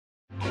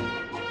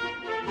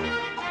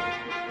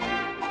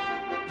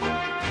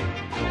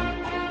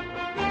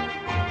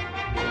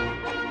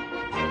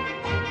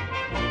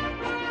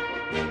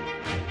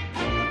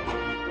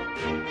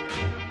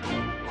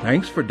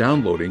Thanks for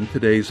downloading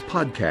today's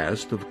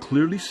podcast of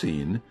Clearly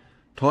Seen,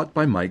 taught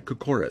by Mike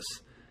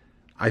Kokoris.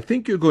 I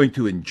think you're going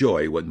to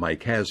enjoy what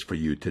Mike has for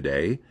you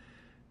today.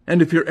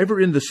 And if you're ever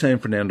in the San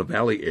Fernando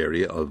Valley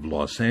area of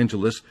Los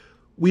Angeles,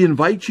 we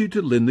invite you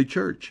to Lindley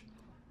Church.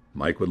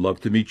 Mike would love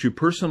to meet you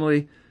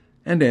personally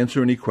and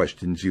answer any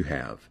questions you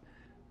have.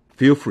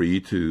 Feel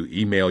free to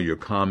email your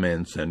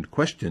comments and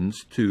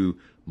questions to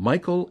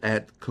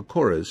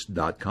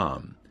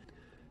michael@kokoris.com.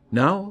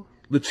 Now,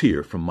 let's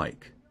hear from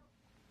Mike.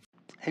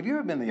 Have you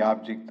ever been the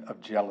object of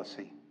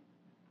jealousy?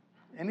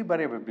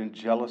 Anybody ever been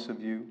jealous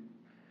of you?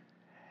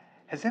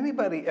 Has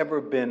anybody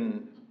ever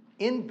been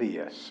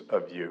envious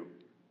of you?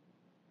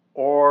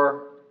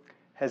 Or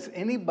has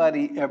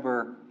anybody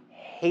ever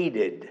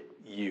hated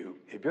you?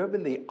 Have you ever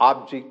been the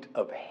object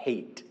of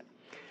hate?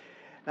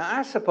 Now,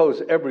 I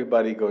suppose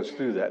everybody goes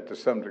through that to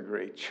some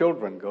degree.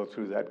 Children go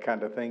through that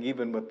kind of thing,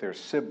 even with their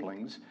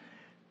siblings.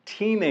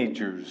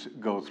 Teenagers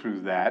go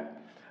through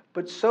that,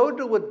 but so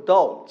do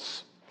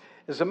adults.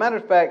 As a matter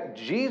of fact,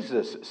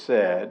 Jesus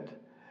said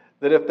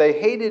that if they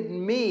hated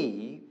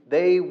me,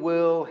 they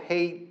will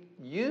hate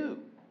you.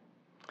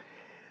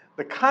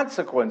 The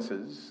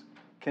consequences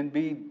can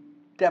be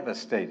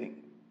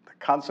devastating. The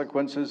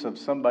consequences of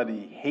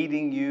somebody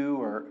hating you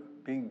or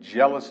being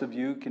jealous of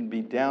you can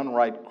be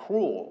downright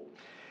cruel.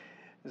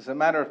 As a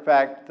matter of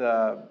fact,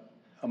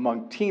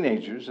 among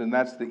teenagers, and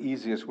that's the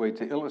easiest way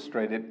to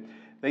illustrate it,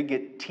 they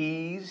get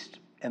teased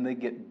and they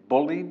get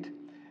bullied.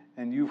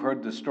 And you've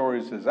heard the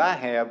stories, as I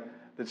have,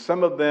 that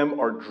some of them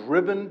are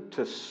driven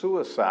to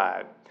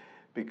suicide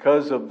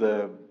because of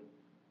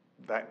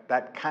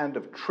that kind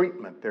of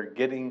treatment they're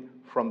getting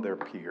from their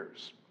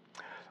peers.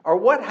 Or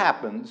what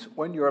happens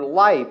when your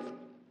life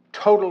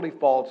totally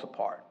falls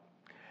apart?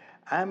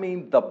 I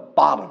mean, the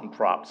bottom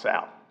drops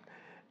out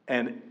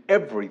and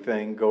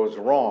everything goes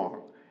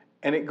wrong.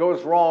 And it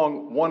goes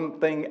wrong one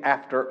thing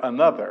after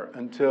another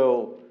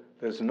until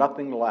there's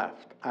nothing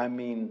left. I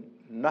mean,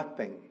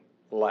 nothing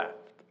left.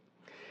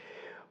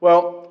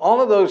 Well,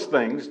 all of those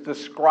things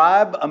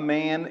describe a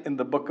man in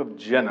the book of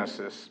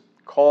Genesis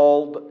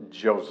called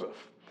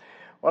Joseph.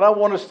 What I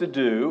want us to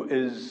do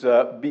is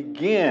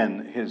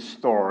begin his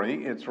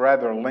story. It's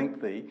rather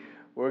lengthy.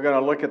 We're going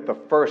to look at the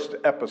first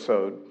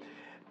episode.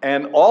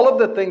 And all of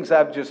the things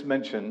I've just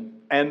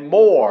mentioned and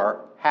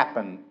more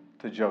happened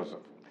to Joseph.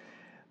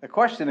 The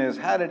question is,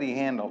 how did he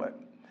handle it?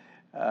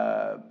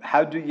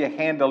 How do you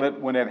handle it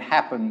when it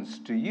happens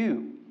to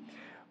you?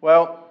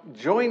 Well,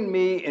 join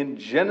me in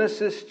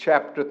Genesis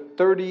chapter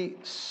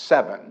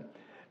 37,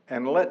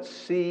 and let's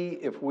see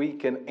if we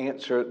can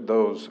answer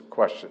those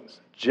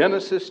questions.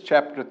 Genesis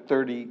chapter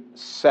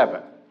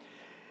 37.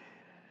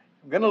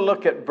 I'm going to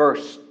look at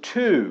verse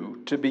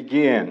 2 to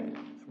begin.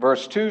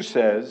 Verse 2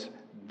 says,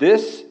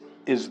 "This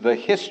is the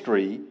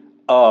history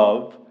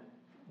of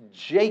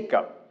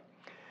Jacob."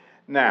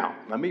 Now,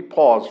 let me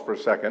pause for a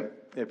second.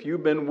 If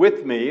you've been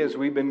with me as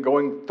we've been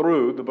going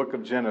through the book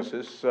of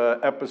Genesis,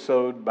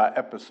 episode by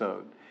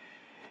episode,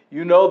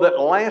 you know that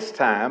last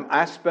time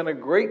I spent a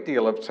great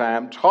deal of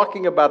time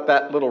talking about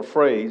that little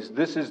phrase,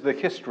 "this is the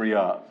history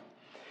of."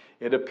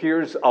 It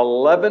appears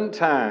 11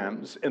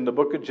 times in the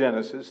book of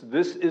Genesis.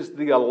 This is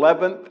the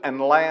 11th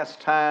and last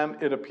time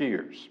it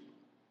appears.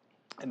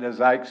 And as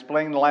I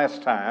explained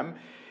last time,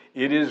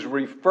 it is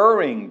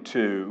referring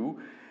to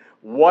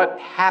what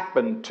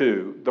happened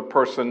to the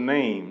person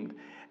named.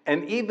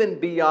 And even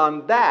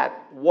beyond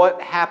that,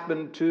 what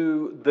happened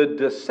to the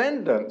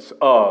descendants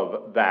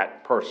of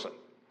that person.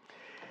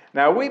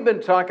 Now, we've been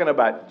talking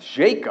about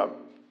Jacob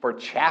for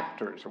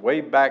chapters,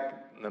 way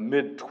back in the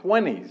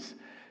mid-20s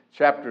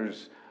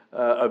chapters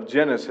of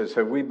Genesis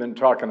have we been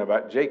talking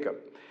about Jacob.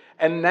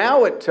 And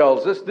now it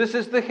tells us this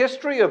is the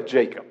history of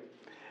Jacob.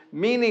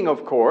 Meaning,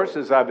 of course,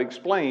 as I've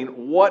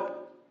explained,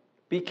 what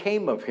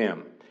became of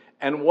him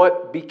and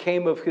what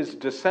became of his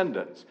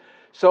descendants.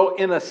 So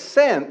in a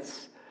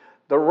sense,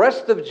 the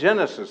rest of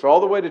Genesis, all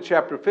the way to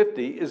chapter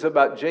 50, is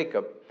about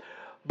Jacob.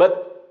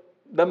 But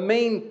the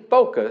main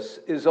focus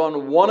is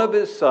on one of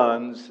his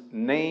sons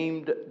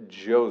named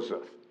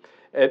Joseph.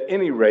 At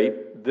any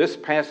rate, this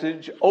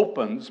passage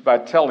opens by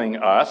telling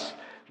us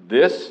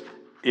this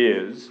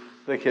is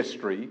the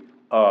history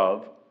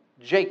of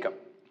Jacob.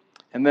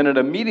 And then it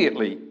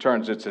immediately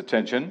turns its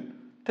attention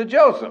to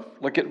Joseph.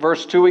 Look at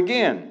verse 2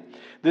 again.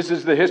 This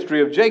is the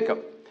history of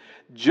Jacob.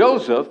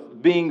 Joseph,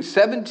 being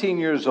 17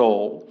 years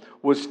old,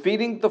 was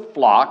feeding the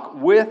flock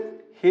with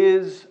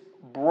his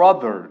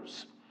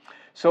brothers.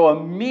 So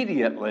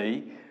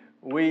immediately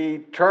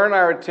we turn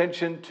our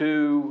attention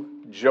to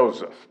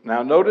Joseph.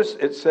 Now notice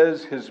it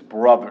says his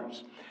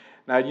brothers.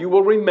 Now you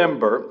will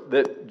remember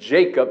that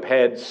Jacob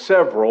had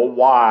several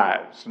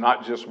wives,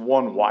 not just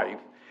one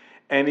wife.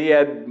 And he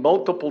had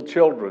multiple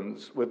children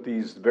with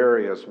these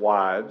various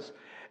wives.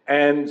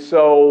 And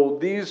so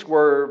these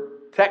were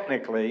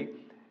technically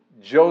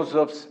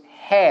Joseph's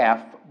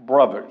half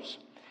brothers.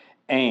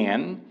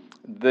 And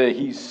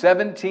he's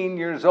 17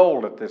 years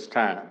old at this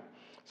time.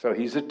 So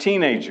he's a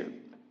teenager.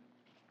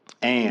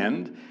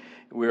 And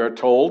we are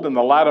told in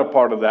the latter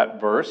part of that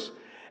verse,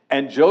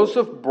 And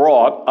Joseph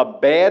brought a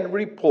bad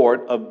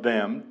report of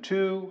them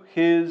to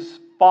his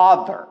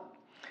father.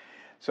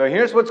 So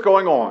here's what's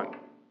going on.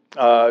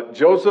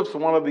 Joseph's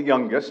one of the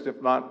youngest,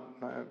 if not,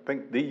 I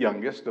think, the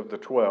youngest of the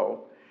 12.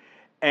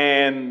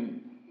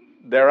 And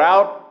they're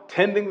out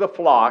tending the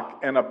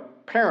flock and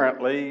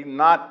apparently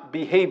not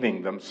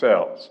behaving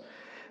themselves.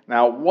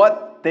 Now,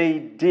 what they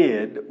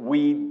did,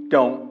 we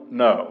don't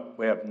know.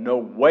 We have no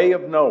way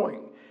of knowing,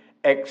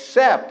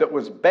 except it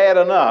was bad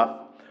enough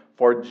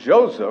for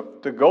Joseph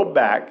to go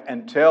back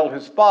and tell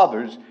his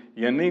fathers,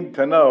 you need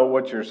to know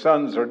what your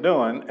sons are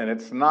doing, and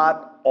it's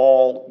not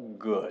all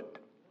good.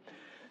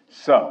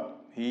 So,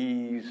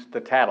 he's the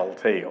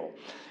tattletale.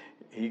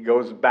 He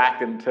goes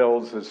back and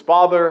tells his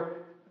father,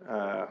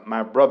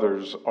 my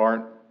brothers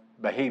aren't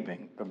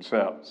behaving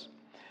themselves.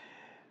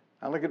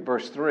 Now look at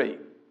verse 3.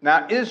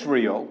 Now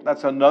Israel,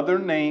 that's another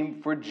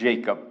name for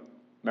Jacob.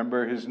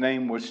 Remember, his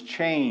name was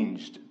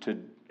changed to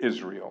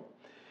Israel.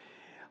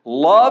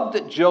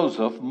 Loved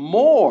Joseph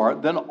more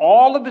than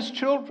all of his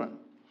children,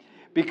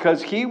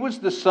 because he was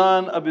the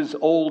son of his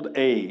old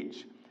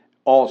age.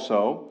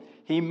 Also,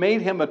 he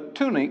made him a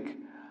tunic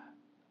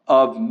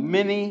of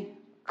many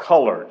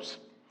colors.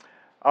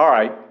 All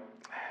right,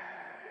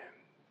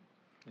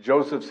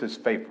 Joseph's his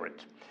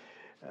favorite.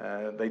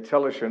 They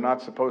tell us you're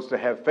not supposed to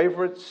have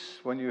favorites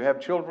when you have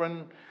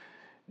children.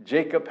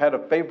 Jacob had a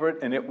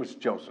favorite, and it was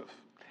Joseph.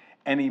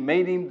 And he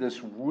made him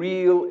this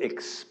real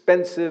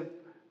expensive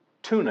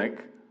tunic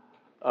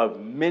of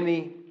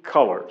many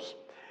colors.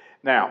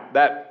 Now,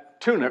 that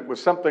tunic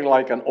was something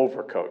like an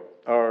overcoat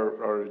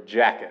or a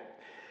jacket.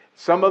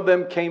 Some of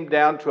them came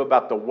down to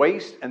about the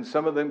waist, and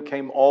some of them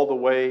came all the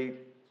way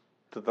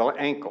to the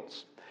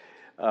ankles.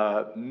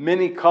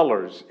 Many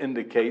colors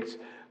indicates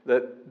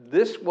that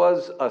this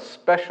was a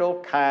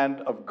special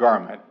kind of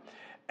garment.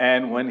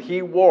 And when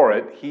he wore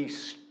it, he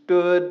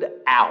stood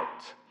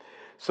out.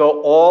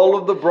 So all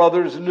of the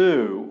brothers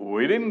knew,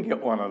 we didn't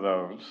get one of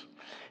those.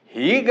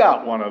 He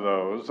got one of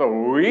those, so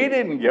we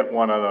didn't get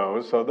one of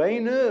those. So they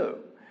knew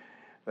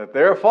that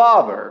their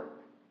father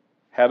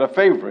had a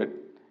favorite,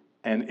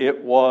 and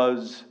it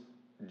was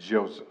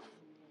Joseph.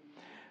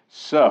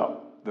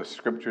 So the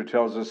scripture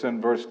tells us in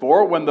verse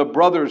 4, when the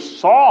brothers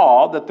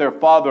saw that their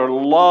father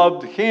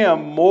loved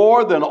him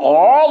more than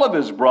all of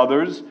his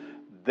brothers,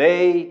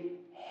 they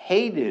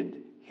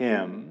hated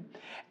him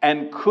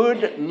and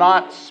could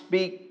not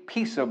speak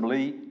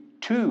peaceably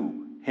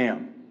to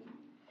him.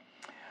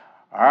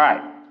 All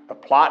right, the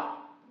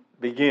plot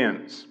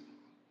begins.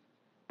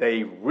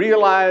 They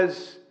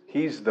realize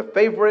he's the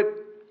favorite,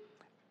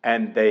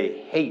 and they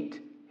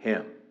hate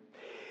him.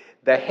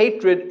 The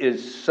hatred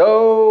is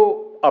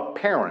so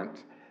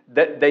apparent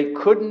that they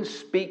couldn't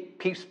speak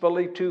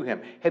peacefully to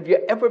him. Have you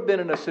ever been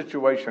in a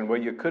situation where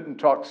you couldn't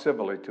talk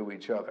civilly to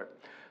each other?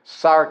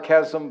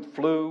 Sarcasm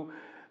flew.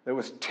 There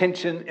was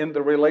tension in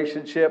the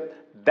relationship.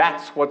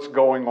 That's what's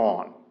going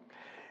on.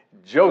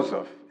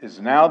 Joseph is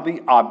now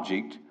the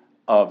object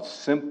of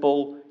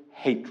simple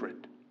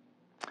hatred.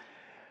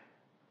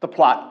 The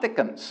plot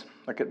thickens.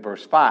 Look at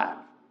verse 5.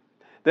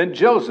 Then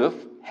Joseph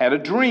had a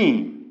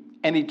dream,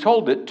 and he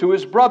told it to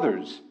his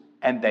brothers,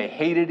 and they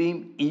hated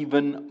him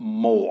even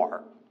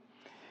more.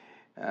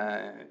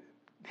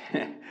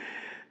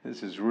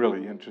 This is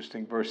really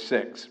interesting. Verse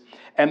 6.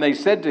 And they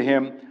said to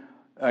him,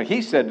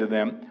 he said to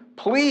them,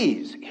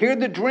 please hear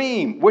the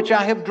dream which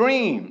I have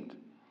dreamed.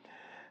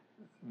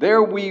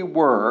 There we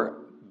were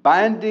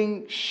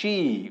binding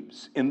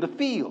sheaves in the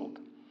field.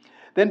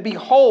 Then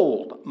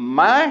behold,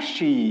 my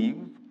sheave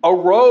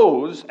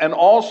arose and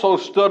also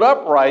stood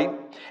upright,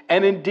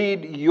 and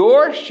indeed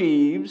your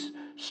sheaves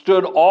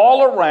stood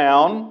all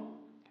around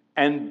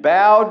and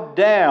bowed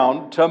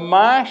down to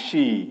my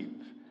sheave.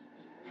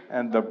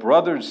 And the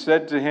brothers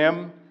said to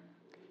him,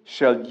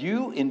 shall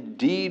you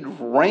indeed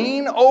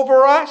reign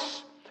over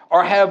us,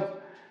 or have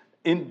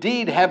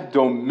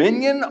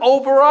dominion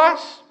over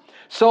us?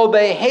 So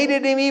they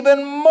hated him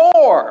even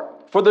more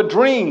for the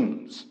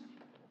dreams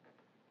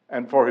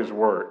and for his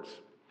words.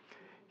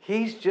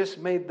 He's just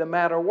made the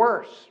matter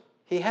worse.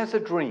 He has a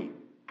dream.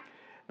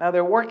 Now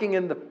they're working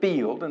in the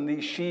field, and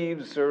these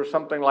sheaves are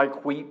something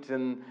like wheat,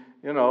 and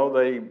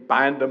they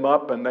bind them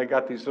up, and they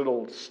got these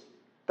little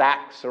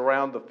stacks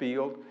around the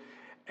field.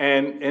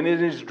 And in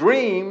his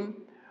dream,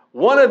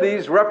 one of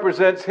these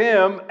represents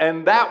him,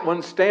 and that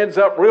one stands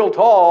up real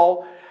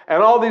tall,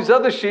 and all these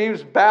other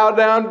sheaves bow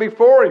down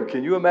before him.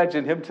 Can you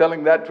imagine him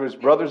telling that to his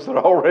brothers that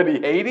already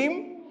hate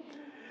him?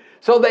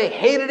 So they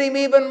hated him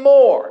even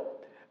more.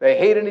 They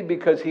hated him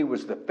because he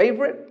was the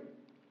favorite,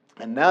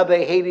 and now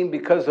they hate him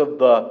because of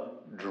the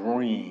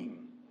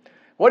dream.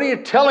 What are you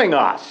telling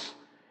us?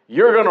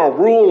 You're going to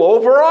rule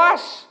over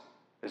us?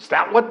 Is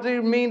that what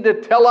you mean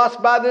to tell us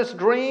by this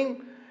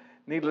dream?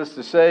 Needless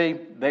to say,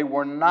 they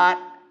were not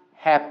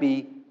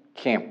happy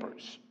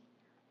campers.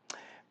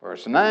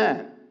 Verse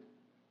 9.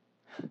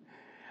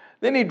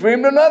 Then he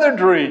dreamed another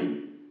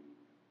dream.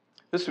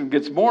 This one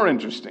gets more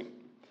interesting.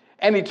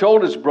 And he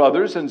told his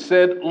brothers and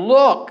said,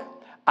 look,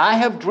 I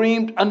have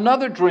dreamed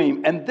another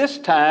dream, and this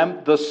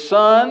time the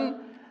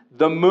sun,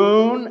 the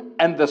moon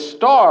and the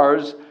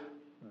stars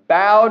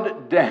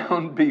bowed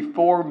down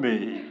before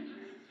me.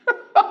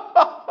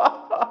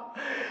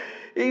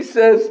 He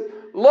says,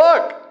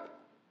 look,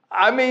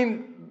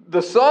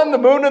 the sun, the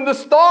moon, and the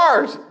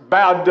stars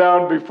bowed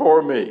down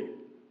before me.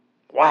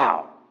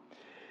 Wow.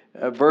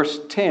 Verse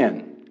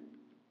 10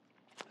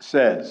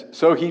 says,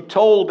 so he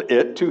told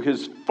it to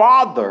his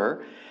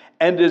father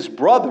and his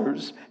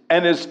brothers,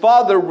 and his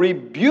father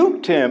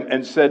rebuked him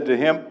and said to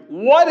him,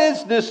 what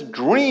is this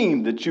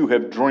dream that you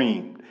have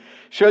dreamed?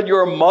 Shall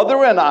your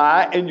mother and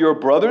I and your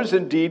brothers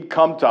indeed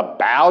come to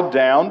bow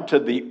down to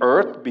the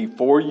earth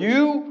before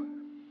you?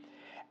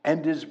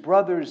 And his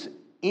brothers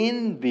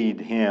envied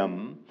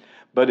him,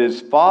 but his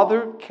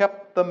father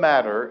kept the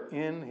matter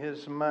in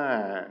his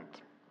mind.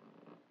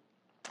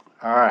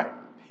 All right,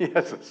 he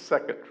has a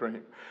second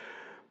dream.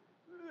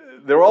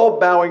 They're all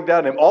bowing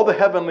down to him. All the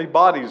heavenly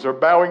bodies are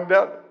bowing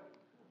down.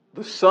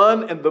 The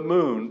sun and the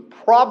moon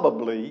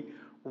probably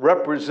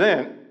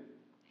represent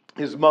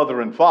his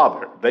mother and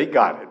father. They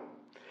got it.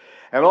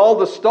 And all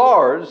the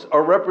stars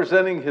are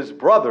representing his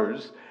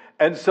brothers.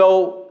 And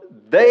so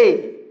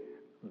they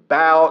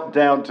bow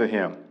down to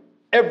him.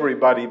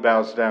 Everybody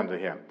bows down to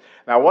him.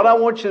 Now, what I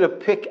want you to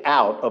pick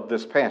out of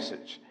this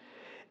passage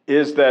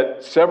is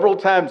that several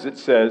times it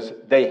says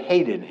they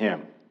hated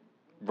him.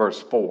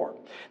 Verse 4.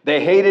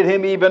 They hated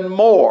him even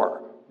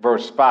more.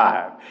 Verse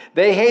 5.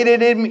 They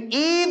hated him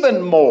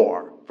even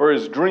more for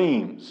his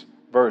dreams.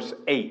 Verse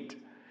 8.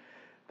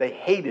 They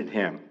hated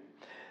him.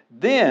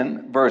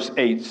 Then, verse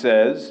 8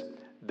 says,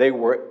 they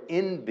were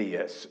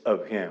envious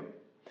of him.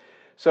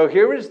 So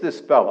here is this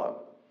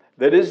fellow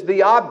that is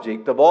the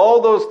object of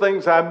all those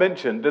things I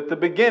mentioned at the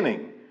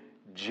beginning: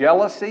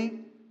 jealousy,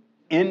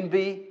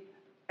 envy,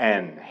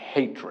 and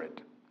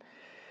hatred.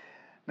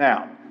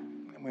 Now,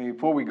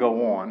 before we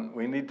go on,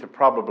 we need to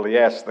probably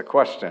ask the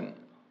question,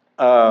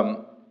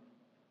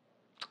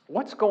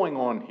 what's going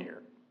on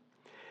here?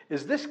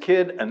 Is this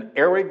kid an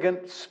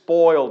arrogant,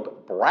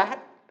 spoiled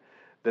brat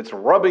that's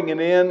rubbing it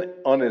in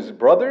on his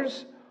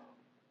brothers?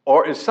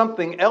 Or is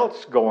something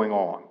else going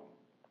on?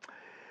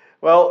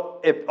 Well,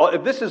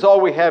 if this is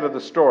all we had of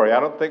the story, I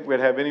don't think we'd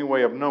have any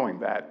way of knowing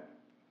that.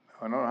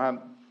 I don't know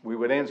how we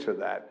would answer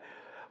that.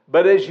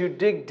 But as you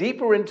dig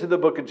deeper into the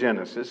book of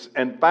Genesis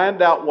and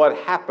find out what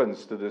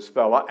happens to this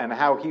fella and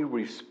how he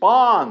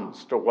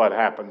responds to what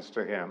happens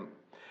to him,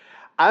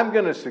 I'm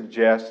going to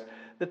suggest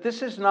that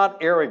this is not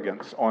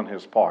arrogance on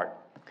his part.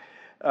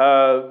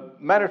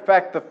 Matter of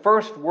fact, the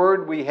first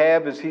word we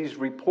have is he's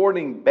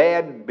reporting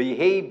bad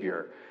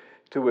behavior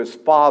to his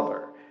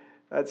father.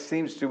 That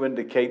seems to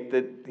indicate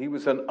that he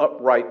was an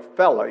upright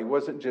fella. He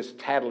wasn't just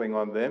tattling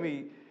on them.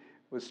 He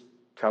was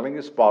telling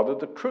his father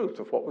the truth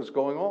of what was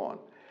going on.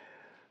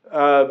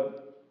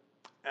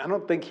 I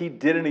don't think he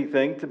did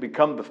anything to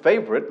become the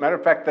favorite. Matter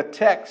of fact, the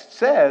text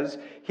says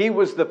he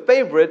was the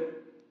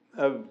favorite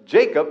of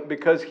Jacob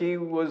because he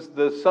was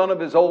the son of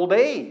his old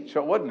age.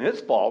 So it wasn't his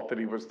fault that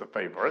he was the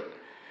favorite.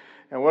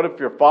 And what if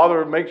your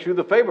father makes you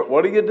the favorite?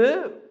 What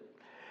do?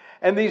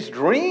 And these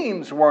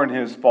dreams weren't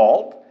his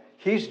fault.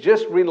 He's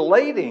just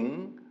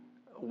relating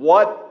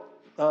what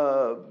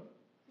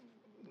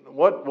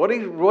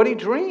he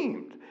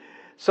dreamed.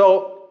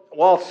 So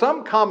while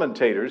some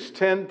commentators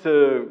tend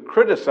to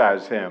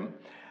criticize him,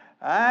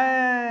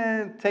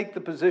 I take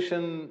the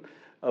position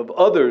of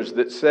others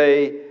that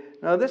say,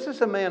 no, this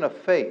is a man of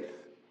faith.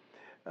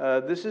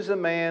 This is a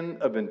man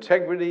of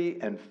integrity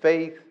and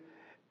faith,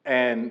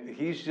 and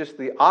he's just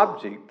the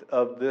object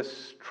of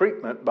this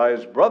treatment by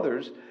his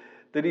brothers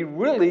that he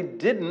really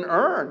didn't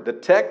earn. The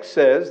text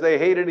says they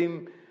hated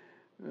him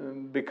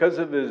because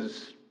of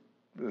his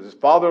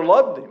father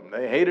loved him.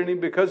 They hated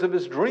him because of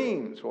his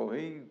dreams. Well,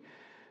 he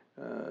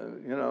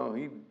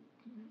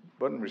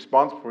wasn't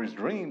responsible for his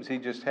dreams. He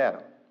just had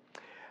them.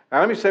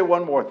 Now, let me say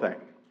one more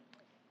thing.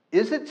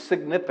 Is it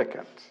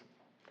significant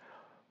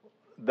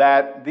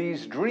that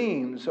these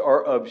dreams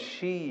are of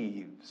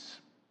sheaves?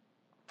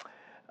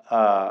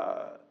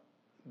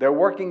 They're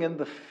working in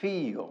the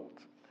field.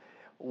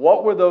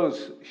 What were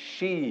those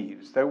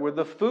sheaves? They were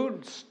the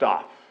food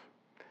stuff.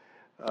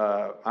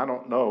 I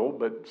don't know,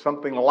 but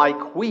something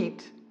like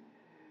wheat.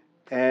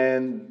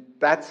 And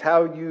that's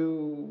how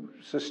you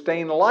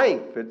sustain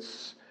life.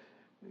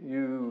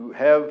 You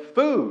have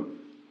food.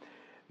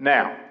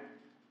 Now,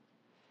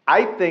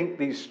 I think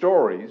these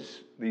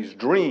stories, these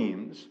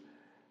dreams,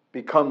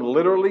 become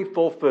literally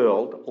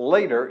fulfilled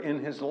later in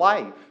his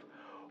life.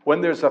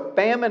 When there's a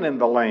famine in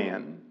the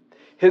land,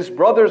 his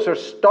brothers are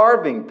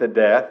starving to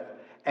death,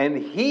 and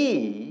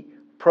he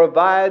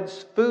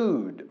provides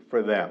food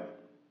for them.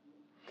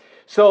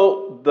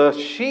 So the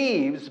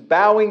sheaves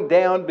bowing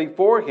down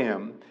before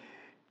him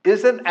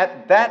isn't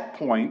at that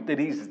point that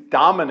he's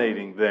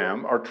dominating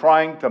them or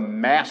trying to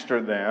master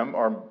them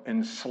or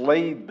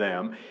enslave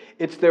them.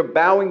 It's they're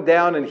bowing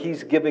down and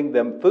he's giving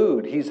them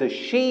food. He's a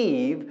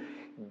sheave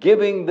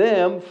giving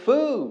them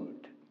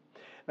food.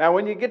 Now,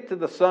 when you get to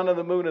the sun and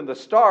the moon and the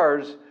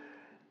stars,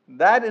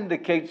 that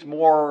indicates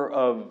more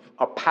of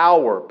a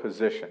power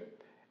position.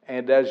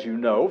 And as you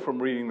know from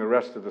reading the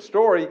rest of the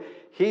story,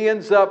 he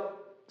ends up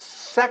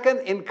second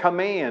in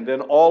command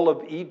in all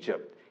of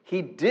Egypt.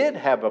 He did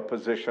have a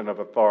position of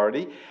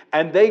authority,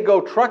 and they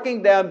go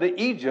trucking down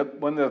to Egypt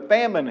when the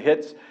famine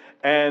hits,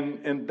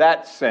 and in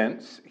that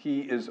sense, he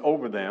is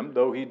over them,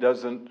 though he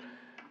doesn't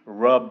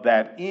rub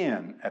that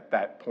in at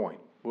that point.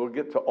 We'll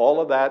get to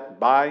all of that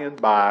by and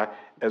by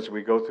as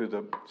we go through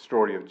the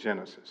story of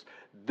Genesis.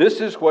 This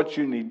is what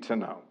you need to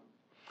know.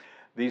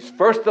 These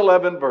first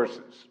 11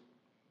 verses,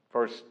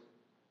 first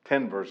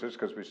 10 verses,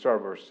 because we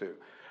start verse 2,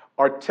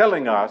 are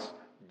telling us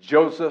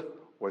Joseph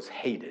was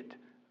hated.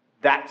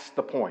 That's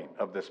the point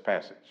of this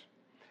passage.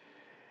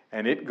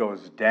 And it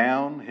goes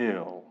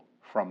downhill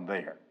from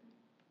there.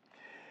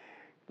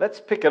 Let's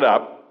pick it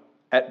up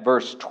at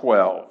verse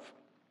 12.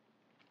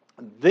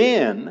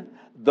 Then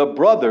the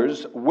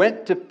brothers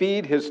went to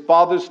feed his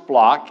father's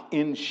flock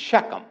in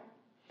Shechem.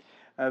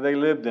 They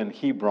lived in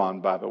Hebron,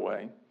 by the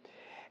way.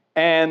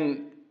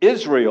 And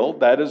Israel,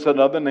 that is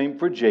another name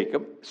for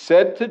Jacob,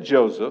 said to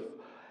Joseph,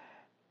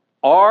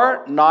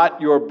 "Are not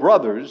your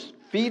brothers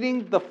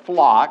feeding the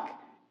flock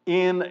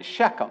in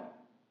Shechem?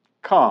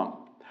 Come,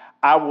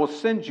 I will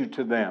send you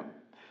to them."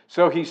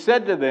 So he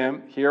said to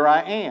them, "Here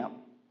I am."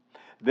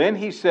 Then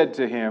he said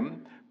to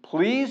him,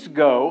 "Please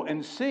go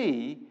and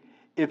see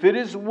if it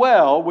is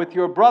well with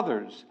your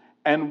brothers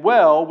and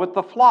well with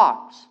the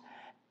flocks,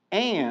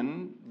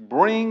 and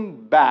bring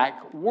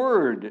back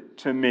word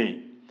to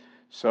me."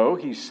 So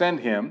he sent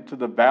him to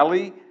the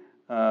valley,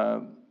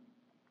 and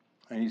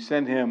he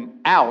sent him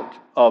out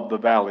of the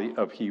valley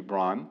of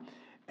Hebron,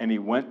 and he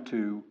went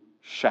to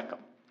Shechem.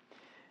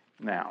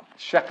 Now,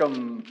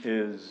 Shechem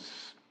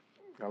is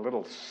a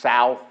little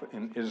south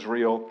in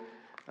Israel.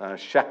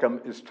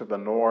 Shechem is to the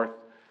north.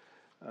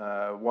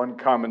 One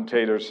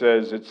commentator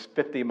says it's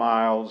 50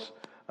 miles.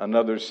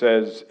 Another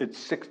says it's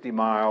 60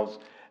 miles.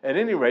 At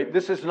any rate,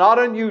 this is not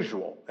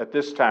unusual at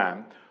this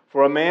time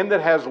for a man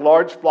that has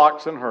large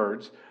flocks and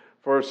herds,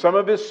 for some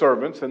of his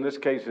servants, in this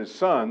case his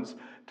sons,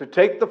 to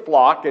take the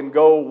flock and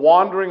go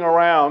wandering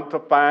around to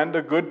find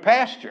a good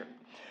pasture.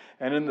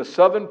 And in the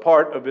southern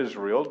part of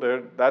Israel,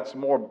 that's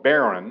more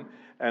barren,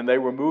 and they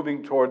were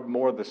moving toward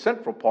more the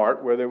central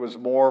part where there was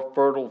more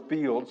fertile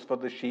fields for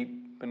the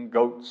sheep and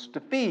goats to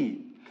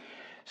feed.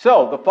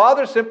 So the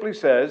father simply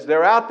says,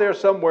 they're out there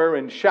somewhere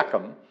in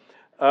Shechem,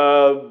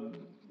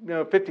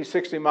 50,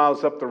 60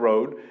 miles up the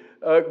road.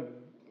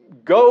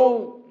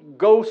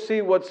 Go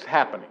see what's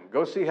happening.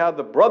 Go see how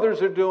the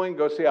brothers are doing.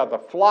 Go see how the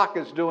flock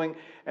is doing,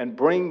 and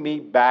bring me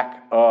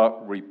back a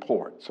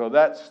report. So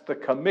that's the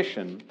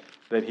commission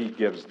that he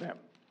gives them.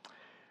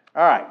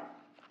 All right.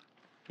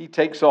 He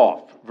takes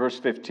off. Verse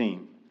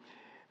 15.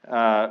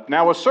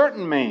 Now a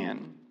certain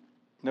man,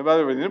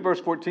 verse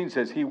 14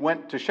 says he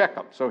went to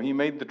Shechem, so he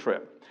made the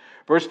trip.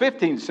 Verse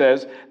 15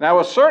 says, now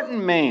a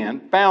certain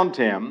man found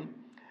him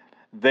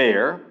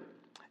there,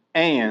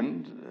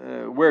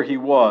 and where he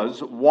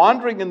was,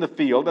 wandering in the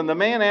field, and the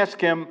man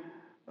asked him,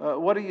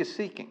 what are you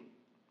seeking?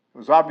 It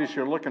was obvious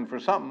you're looking for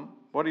something.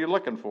 What are you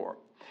looking for?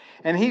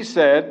 And he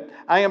said,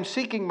 I am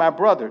seeking my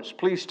brothers.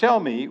 Please tell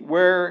me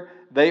where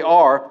they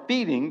are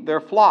feeding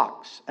their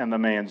flocks. And the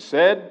man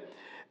said,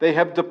 they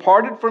have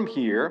departed from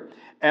here,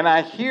 and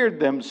I heard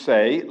them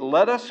say,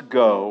 let us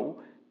go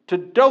to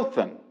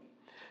Dothan.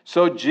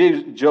 So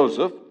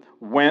Joseph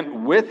went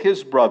with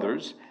his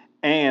brothers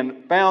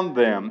and found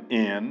them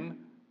in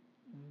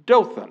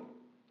Dothan.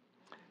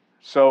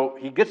 So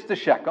he gets to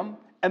Shechem,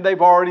 and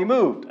they've already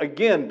moved.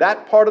 Again,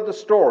 that part of the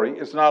story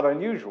is not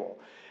unusual.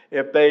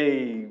 If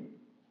they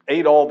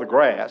ate all the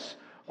grass,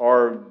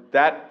 or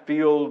that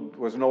field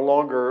was no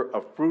longer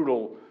a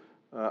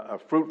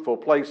fruitful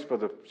place for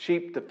the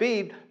sheep to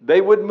feed,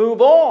 they would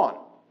move on.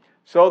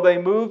 So they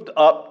moved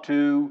up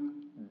to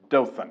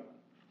Dothan.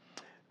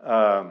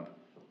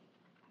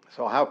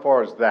 So how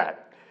far is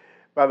that?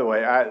 By the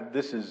way,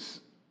 this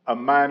is a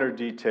minor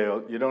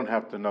detail. You don't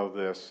have to know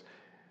this,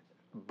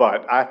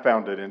 but I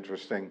found it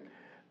interesting.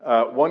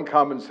 One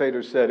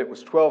commentator said it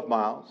was 12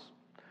 miles.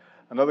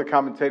 Another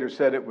commentator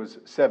said it was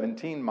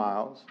 17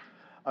 miles.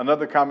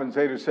 Another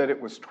commentator said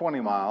it was 20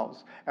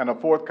 miles. And a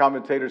fourth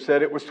commentator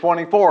said it was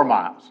 24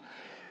 miles.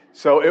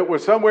 So it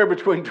was somewhere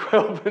between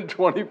 12 and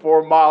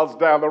 24 miles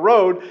down the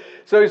road.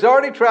 So he's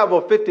already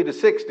traveled 50 to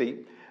 60.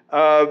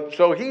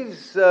 So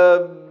he's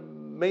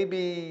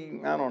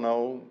maybe,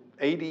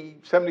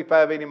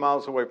 75, 80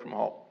 miles away from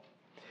home.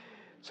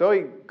 So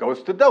he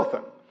goes to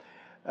Dothan.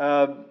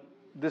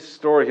 This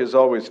story has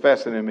always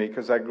fascinated me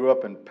because I grew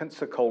up in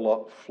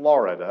Pensacola,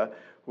 Florida,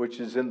 which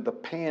is in the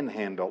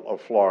panhandle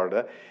of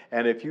Florida.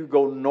 And if you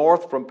go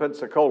north from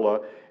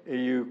Pensacola,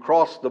 you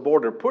cross the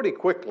border pretty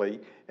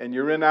quickly, and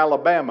you're in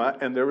Alabama,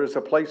 and there is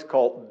a place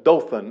called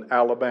Dothan,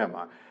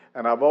 Alabama.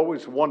 And I've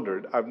always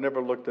wondered, I've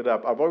never looked it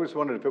up, I've always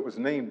wondered if it was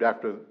named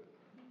after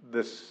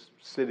this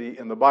city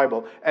in the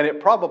Bible, and it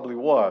probably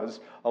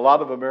was. A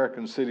lot of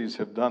American cities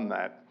have done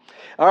that.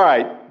 All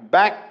right,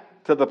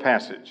 back to the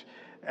passage.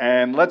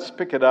 And let's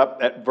pick it up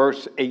at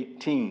verse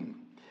 18.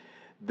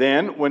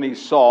 Then when they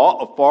saw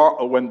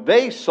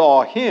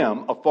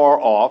him afar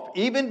off,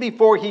 even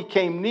before he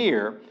came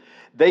near,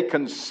 they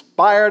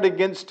conspired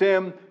against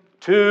him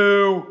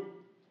to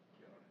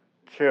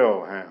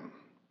kill him.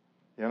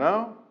 You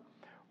know,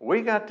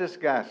 we got this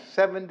guy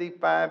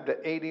 75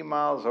 to 80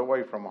 miles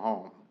away from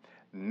home.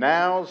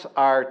 Now's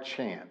our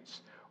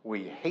chance.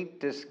 We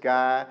hate this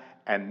guy,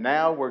 and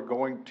now we're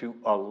going to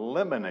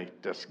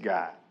eliminate this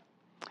guy.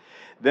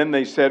 Then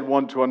they said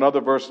one to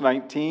another, verse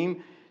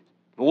 19,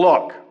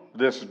 look,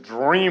 this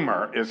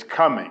dreamer is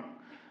coming.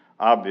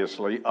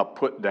 Obviously, a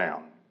put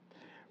down.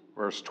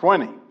 Verse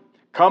 20,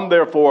 come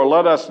therefore,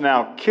 let us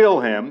now kill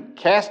him,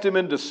 cast him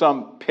into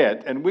some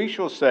pit, and we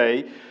shall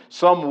say,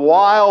 some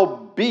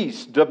wild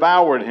beast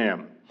devoured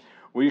him.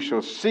 We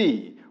shall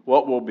see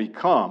what will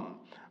become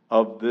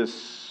of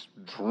this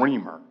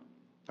dreamer,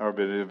 of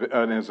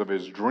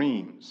his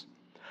dreams.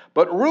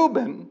 But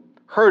Reuben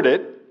heard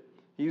it,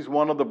 he's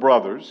one of the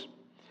brothers,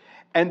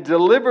 and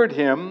delivered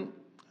him,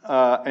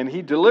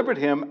 he delivered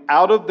him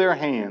out of their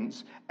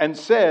hands, and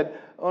said,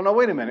 oh, no,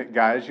 wait a minute,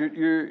 guys,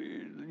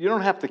 you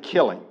don't have to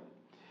kill him.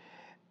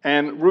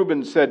 And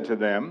Reuben said to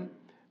them,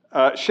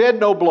 shed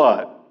no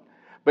blood,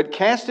 but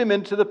cast him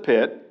into the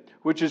pit,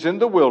 which is in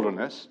the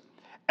wilderness,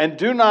 and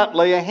do not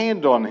lay a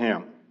hand on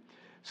him.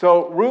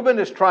 So Reuben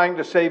is trying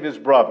to save his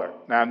brother.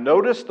 Now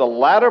notice the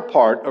latter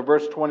part of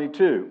verse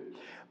 22.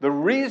 The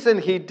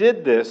reason he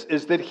did this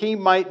is that he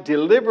might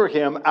deliver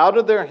him out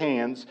of their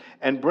hands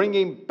and bring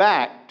him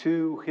back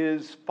to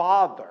his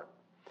father.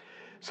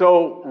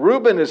 So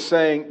Reuben is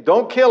saying,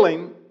 don't kill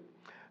him,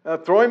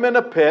 throw him in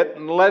a pit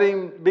and let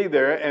him be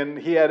there. And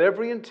he had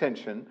every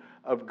intention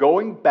of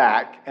going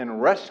back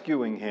and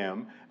rescuing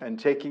him and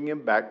taking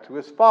him back to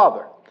his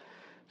father.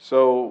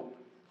 So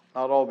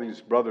not all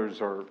these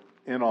brothers are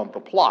in on the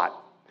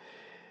plot.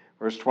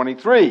 Verse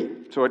 23,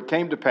 so it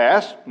came to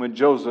pass, when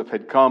Joseph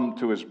had come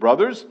to his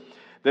brothers,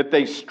 that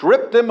they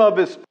stripped him of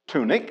his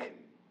tunic,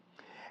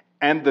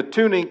 and the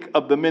tunic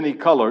of the many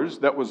colors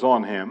that was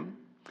on him.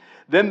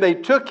 Then they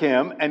took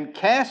him and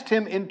cast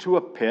him into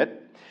a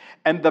pit,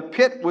 and the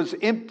pit was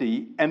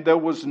empty, and there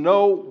was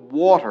no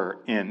water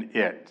in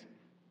it.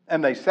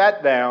 And they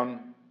sat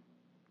down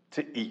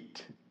to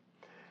eat.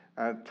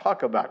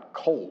 Talk about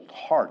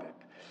cold-hearted.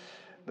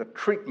 The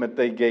treatment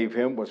they gave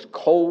him was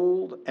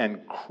cold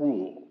and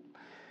cruel.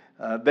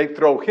 They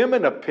throw him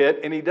in a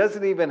pit, and he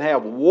doesn't even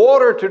have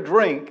water to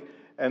drink,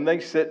 and they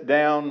sit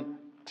down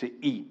to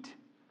eat.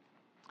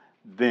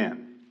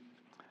 Then,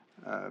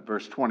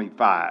 verse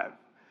 25,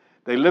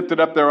 they lifted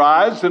up their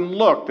eyes and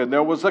looked, and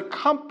there was a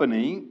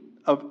company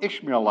of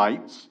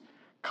Ishmaelites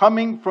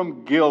coming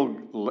from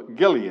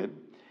Gilead,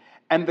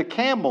 and the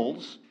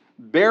camels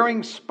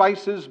bearing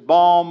spices,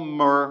 balm,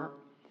 myrrh,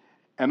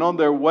 and on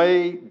their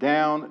way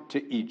down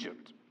to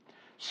Egypt.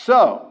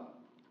 So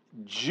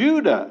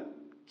Judah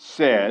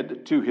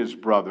said to his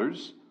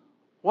brothers,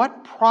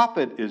 what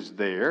profit is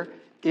there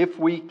if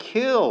we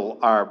kill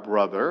our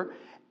brother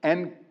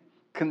and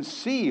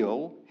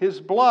conceal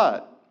his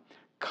blood?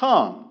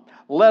 Come,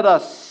 let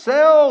us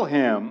sell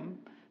him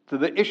to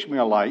the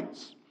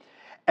Ishmaelites,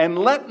 and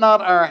let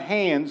not our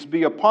hands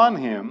be upon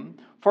him,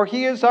 for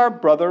he is our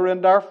brother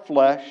and our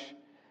flesh.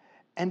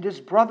 And his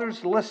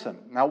brothers listened.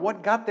 Now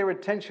what got their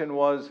attention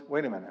was,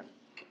 wait a minute,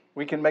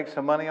 we can make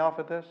some money off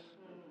of this?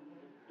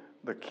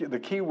 The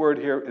key word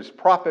here is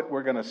profit.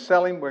 We're going to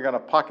sell him. We're going to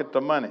pocket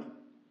the money.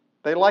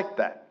 They liked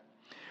that.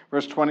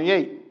 Verse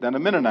 28, then the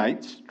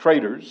Mennonites,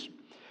 traders,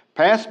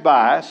 passed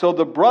by. So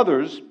the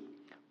brothers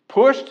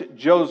pushed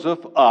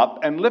Joseph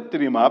up and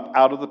lifted him up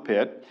out of the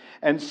pit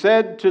and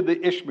said to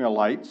the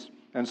Ishmaelites,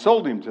 and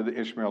sold him to the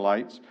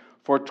Ishmaelites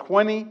for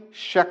 20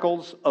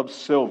 shekels of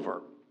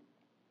silver.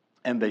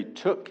 And they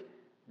took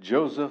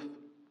Joseph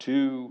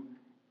to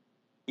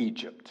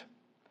Egypt.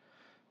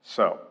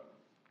 So,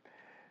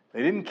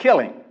 they didn't kill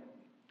him.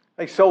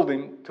 They sold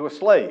him to a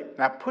slave.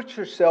 Now put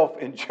yourself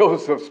in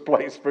Joseph's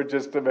place for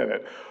just a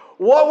minute.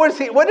 What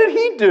did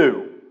he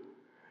do?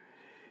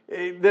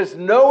 There's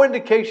no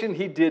indication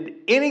he did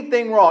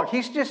anything wrong.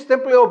 He's just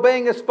simply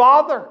obeying his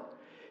father.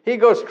 He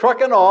goes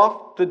trucking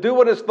off to do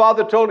what his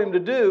father told him to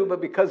do,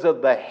 but because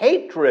of the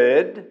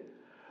hatred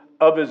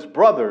of his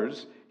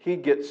brothers, he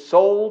gets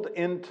sold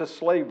into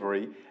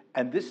slavery,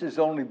 and this is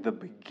only the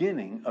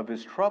beginning of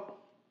his trouble.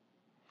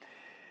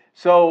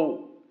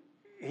 So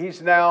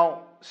he's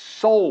now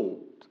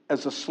sold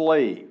as a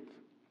slave.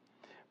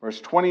 Verse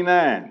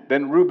 29,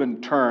 then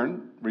Reuben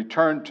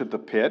returned to the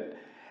pit,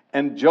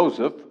 and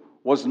Joseph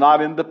was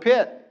not in the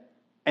pit,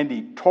 and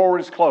he tore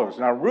his clothes.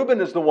 Now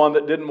Reuben is the one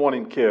that didn't want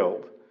him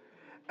killed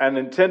and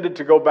intended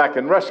to go back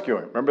and rescue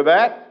him. Remember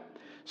that?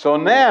 So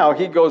now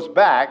he goes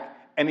back,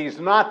 and he's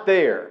not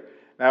there.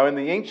 Now, in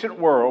the ancient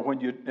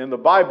world, in the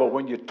Bible,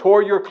 when you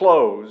tore your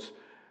clothes,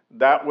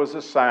 that was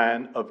a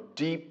sign of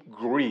deep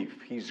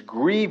grief. He's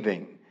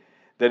grieving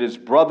that his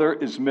brother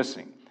is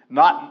missing,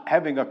 not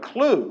having a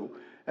clue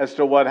as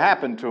to what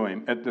happened to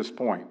him at this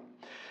point.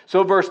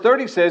 So verse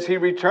 30 says, he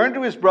returned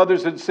to his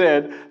brothers and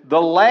said,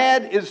 the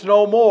lad is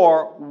no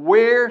more.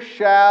 Where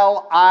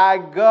shall I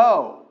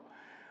go?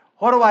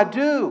 What do I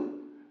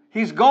do?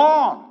 He's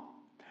gone.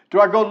 Do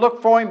I go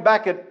look for him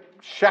back at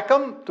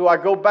Shechem? Do I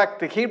go back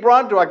to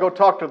Hebron? Do I go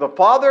talk to the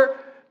father?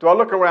 Do I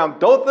look around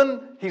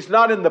Dothan? He's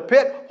not in the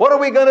pit. What are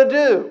we going to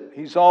do?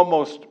 He's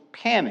almost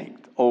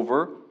panicked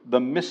over the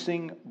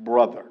missing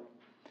brother.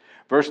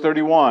 Verse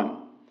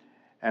 31,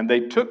 and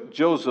they took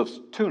Joseph's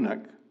tunic,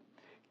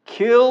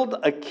 killed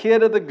a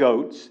kid of the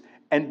goats,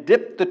 and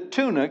dipped the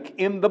tunic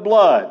in the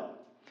blood.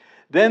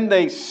 Then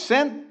they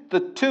sent the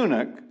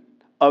tunic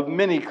of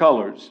many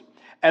colors,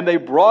 and they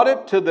brought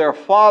it to their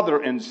father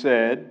and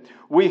said,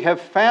 we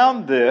have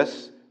found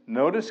this.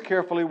 Notice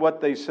carefully what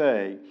they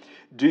say.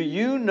 Do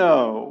you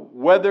know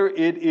whether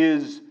it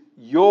is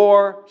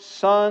your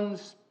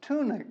son's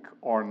tunic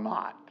or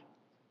not?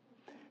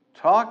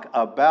 Talk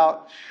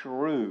about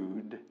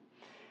shrewd.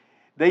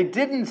 They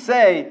didn't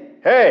say,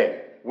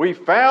 hey, we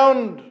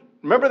found,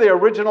 remember the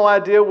original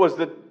idea was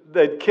that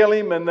they'd kill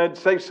him and they'd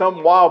say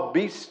some wild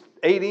beast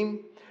ate him?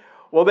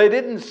 Well, they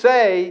didn't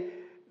say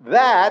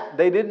that.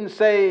 They didn't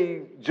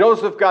say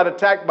Joseph got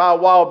attacked by a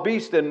wild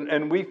beast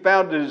and we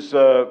found his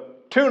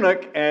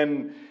tunic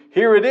and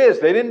here it is.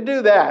 They didn't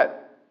do that.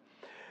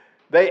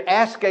 They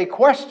asked a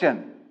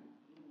question.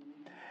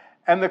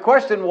 And the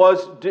question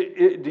was,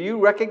 do you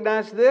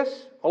recognize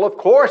this? Well, of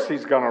course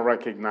he's going to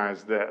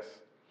recognize this.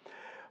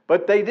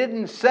 But they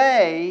didn't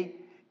say,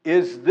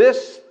 is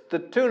this the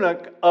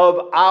tunic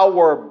of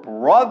our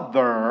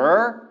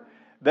brother?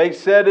 They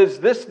said, is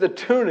this the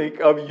tunic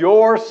of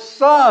your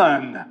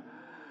son?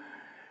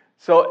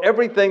 So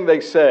everything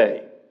they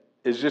say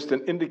is just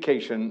an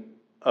indication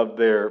of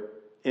their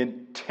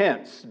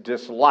intense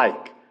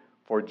dislike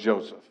for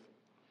Joseph.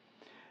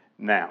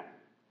 Now,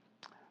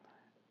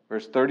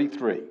 verse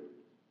 33,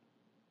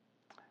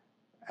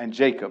 and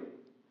Jacob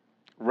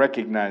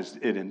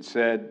recognized it and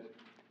said,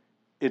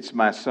 it's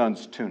my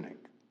son's tunic.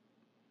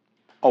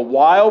 A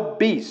wild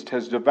beast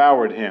has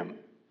devoured him.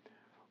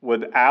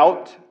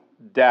 Without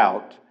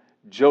doubt,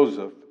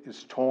 Joseph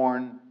is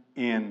torn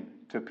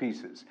into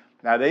pieces.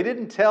 Now, they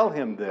didn't tell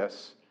him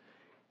this.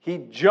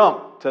 He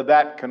jumped to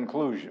that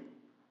conclusion.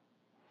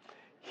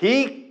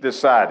 He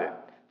decided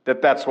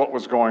that that's what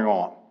was going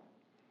on.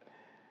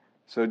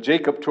 So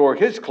Jacob tore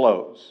his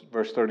clothes,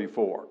 verse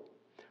 34,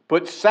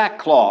 put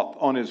sackcloth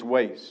on his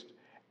waist,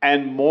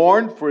 and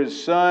mourned for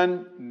his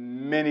son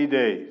many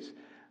days.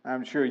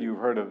 I'm sure you've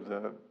heard of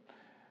the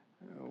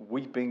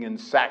weeping in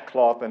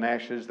sackcloth and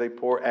ashes. They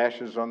pour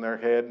ashes on their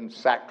head and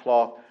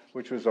sackcloth,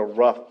 which was a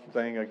rough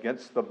thing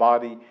against the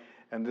body.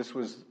 And this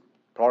was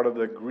part of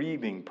the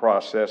grieving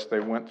process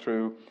they went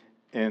through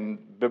in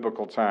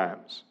biblical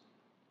times.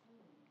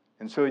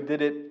 And so he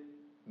did it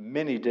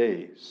many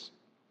days.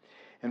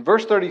 In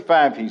verse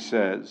 35 he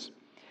says,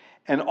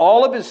 and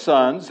all of his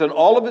sons and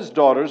all of his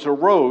daughters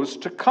arose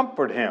to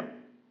comfort him.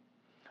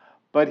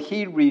 But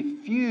he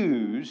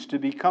refused to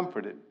be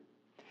comforted.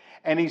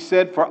 And he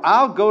said, for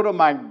I'll go to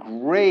my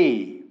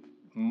grave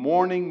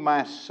mourning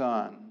my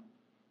son.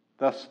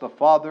 Thus the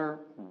father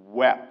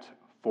wept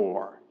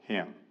for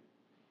him.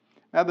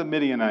 Now the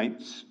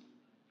Midianites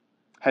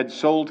had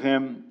sold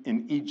him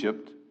in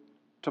Egypt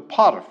to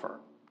Potiphar,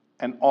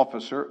 an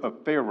officer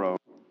of Pharaoh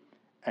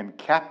and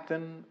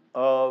captain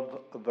of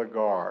the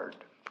guard.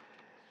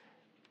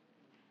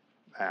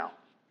 Now,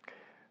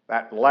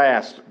 that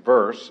last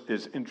verse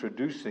is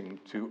introducing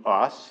to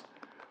us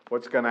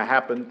what's going to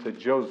happen to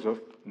Joseph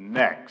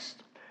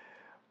next.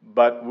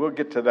 But we'll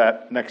get to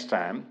that next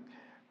time.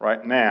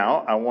 Right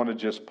now, I want to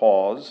just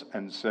pause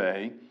and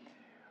say,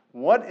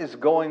 what is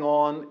going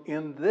on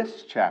in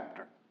this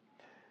chapter?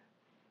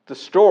 The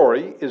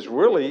story is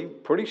really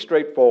pretty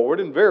straightforward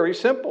and very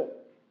simple.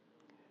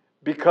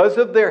 Because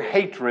of their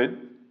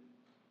hatred,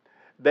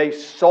 they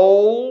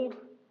sold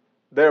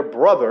their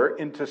brother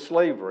into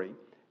slavery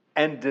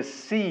and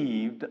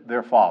deceived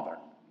their father.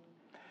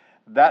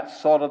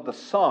 That's sort of the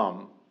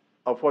sum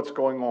of what's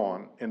going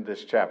on in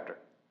this chapter.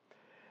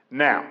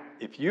 Now,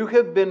 if you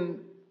have been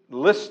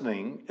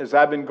listening as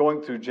I've been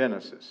going through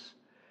Genesis,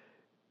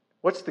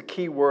 what's the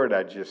key word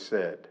I just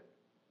said?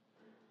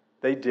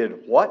 They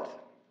did what?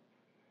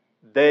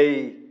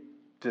 They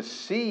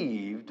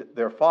deceived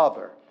their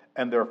father,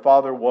 and their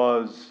father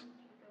was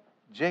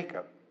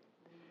Jacob.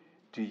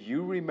 Do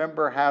you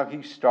remember how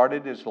he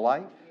started his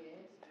life?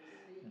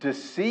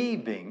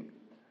 Deceiving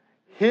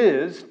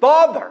his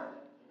father.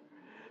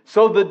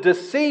 So the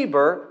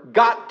deceiver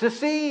got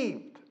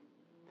deceived.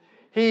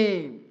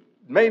 He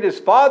made his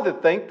father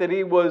think that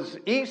he was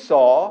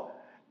Esau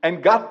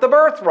and got the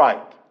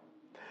birthright.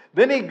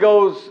 Then he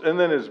goes, and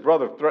then his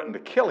brother threatened to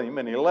kill him,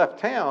 and he left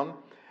town,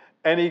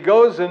 and he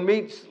goes and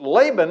meets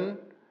Laban,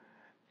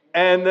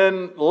 and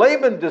then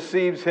Laban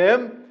deceives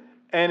him,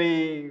 and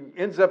he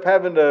ends up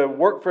having to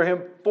work for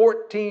him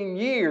 14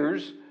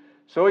 years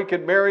so he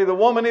could marry the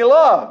woman he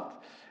loved.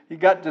 He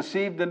got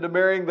deceived into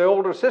marrying the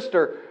older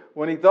sister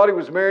when he thought he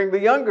was marrying the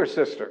younger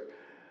sister.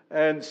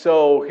 And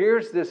so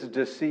here's this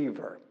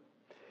deceiver,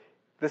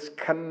 this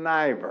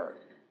conniver,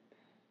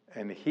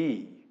 and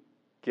he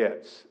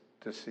gets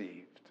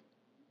deceived.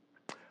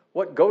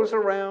 What goes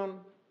around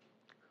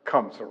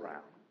comes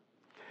around.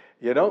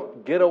 You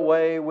don't get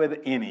away with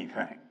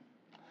anything.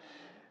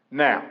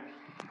 Now,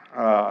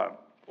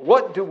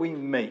 What do we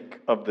make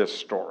of this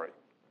story?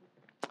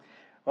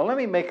 Well, let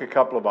me make a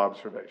couple of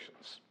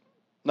observations.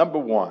 Number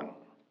one,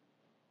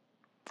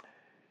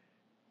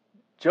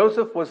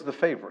 Joseph was the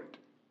favorite.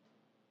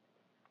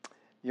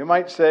 You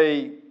might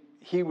say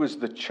he was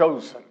the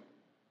chosen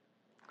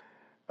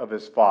of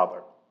his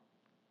father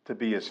to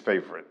be his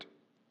favorite.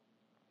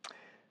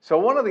 So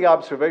one of the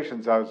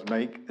observations I would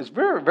make is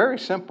very, very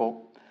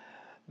simple.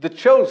 The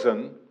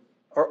chosen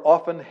are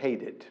often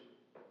hated.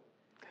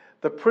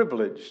 The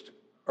privileged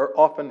are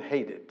often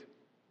hated.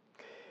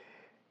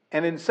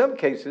 And in some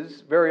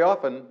cases, very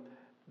often,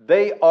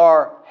 they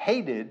are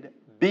hated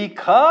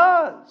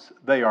because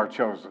they are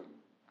chosen.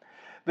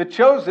 The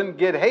chosen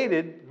get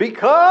hated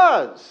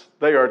because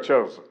they are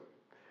chosen.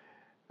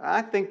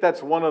 I think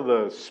that's one of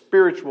the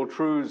spiritual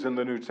truths in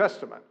the New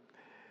Testament.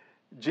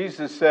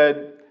 Jesus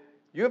said,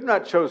 "You have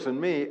not chosen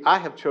me, I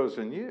have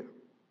chosen you."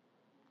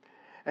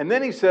 And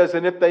then he says,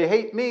 and if they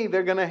hate me,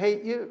 they're going to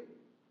hate you.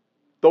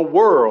 The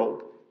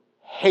world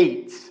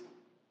hates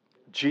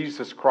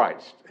Jesus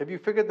Christ. Have you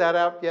figured that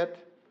out yet?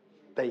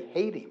 They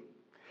hate him.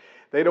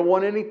 They don't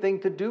want anything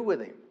to do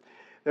with him.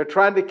 They're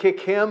trying to kick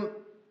him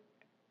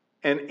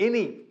and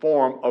any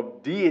form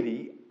of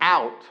deity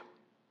out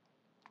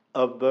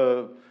of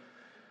the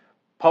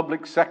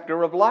public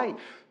sector of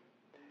life.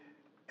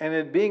 And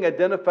in being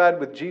identified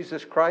with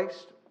Jesus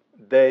Christ,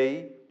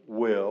 they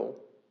will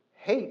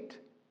hate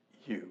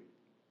you.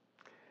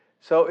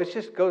 So it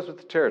just goes with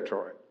the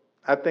territory.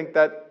 I think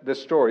that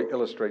this story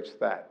illustrates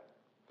that.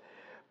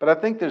 But I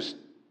think there's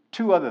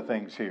two other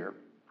things here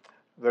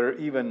that are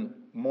even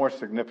more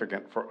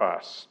significant for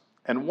us.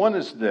 And one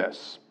is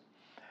this: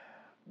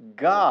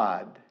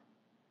 God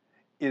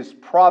is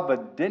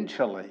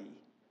providentially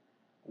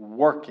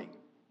working.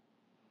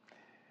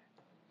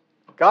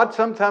 God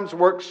sometimes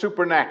works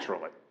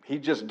supernaturally. He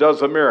just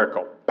does a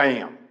miracle.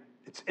 Bam!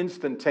 It's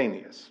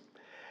instantaneous.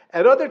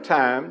 At other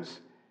times,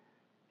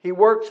 he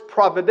works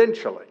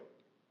providentially.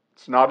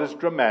 It's not as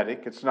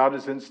dramatic. It's not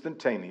as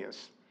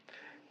instantaneous.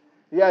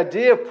 The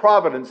idea of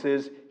providence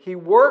is he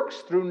works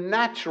through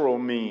natural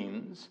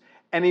means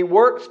and he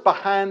works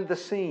behind the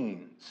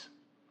scenes.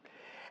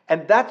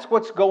 And that's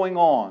what's going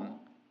on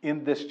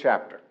in this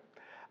chapter.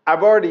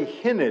 I've already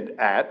hinted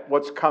at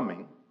what's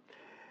coming,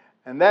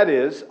 and that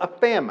is a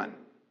famine.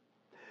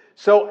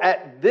 So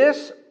at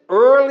this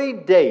early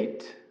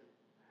date,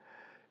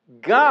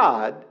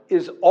 God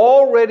is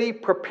already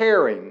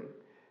preparing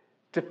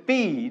to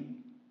feed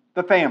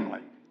the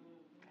family.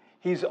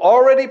 He's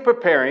already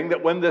preparing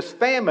that when this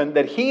famine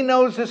that he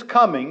knows is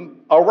coming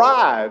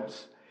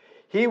arrives,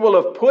 he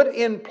will have put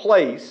in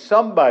place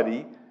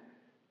somebody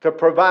to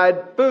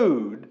provide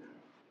food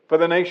for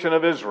the nation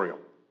of Israel.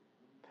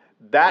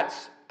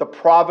 That's the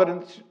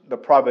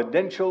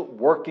providential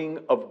working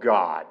of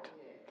God.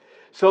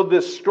 So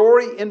this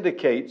story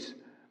indicates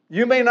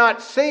you may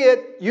not see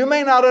it, you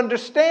may not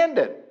understand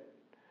it,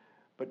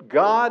 but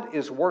God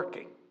is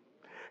working.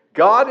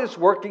 God is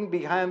working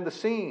behind the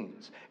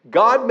scenes.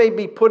 God may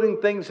be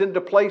putting things into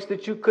place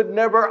that you could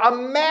never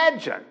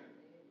imagine,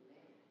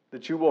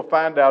 that you will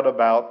find out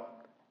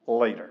about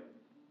later.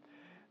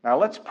 Now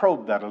let's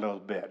probe that a little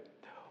bit.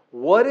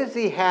 What does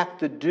he have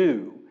to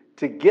do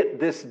to get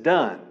this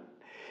done?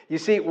 You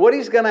see, what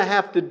he's going to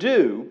have to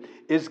do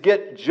is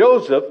get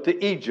Joseph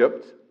to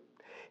Egypt.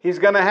 He's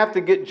going to have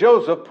to get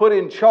Joseph put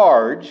in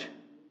charge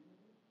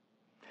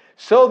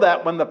so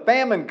that when the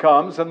famine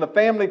comes and the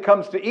family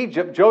comes to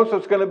Egypt,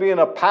 Joseph's going to be in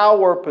a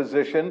power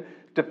position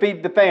to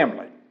feed the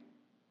family.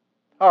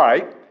 All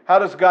right, how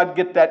does God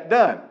get that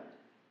done?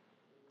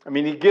 I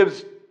mean, he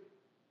gives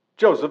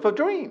Joseph a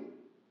dream.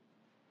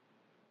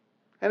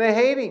 And they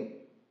hate him.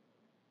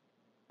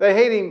 They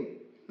hate him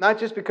not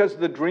just because of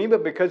the dream,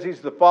 but because he's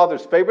the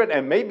father's favorite,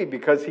 and maybe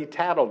because he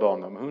tattled on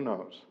them. Who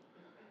knows?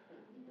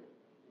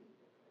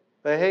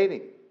 They hate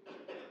him.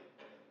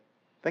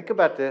 Think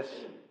about this.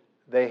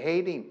 They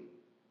hate him.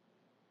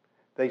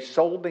 They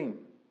sold him.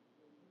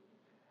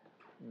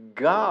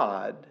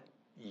 God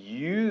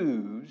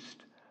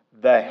used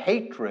the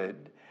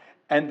hatred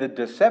and the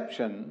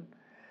deception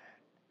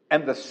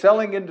and the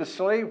selling into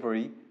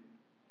slavery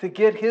to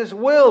get his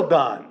will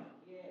done.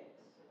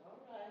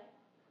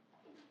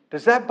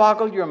 Does that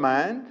boggle your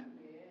mind?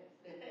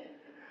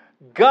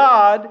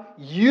 God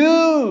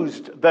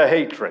used the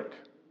hatred.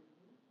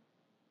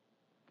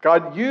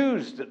 God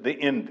used the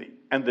envy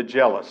and the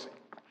jealousy.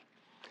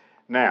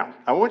 Now,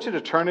 I want you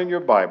to turn in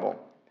your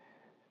Bible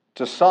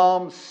to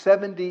Psalm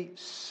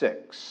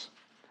 76.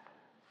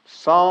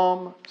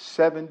 Psalm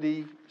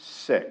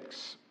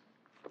 76.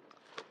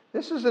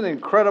 This is an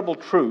incredible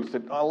truth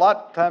that a lot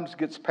of times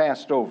gets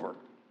passed over.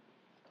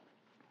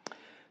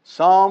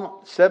 Psalm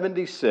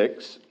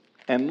 76,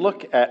 and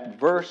look at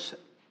verse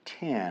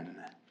 10.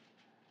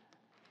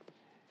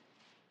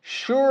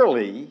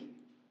 Surely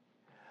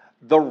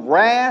the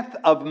wrath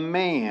of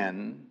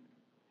man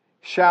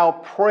shall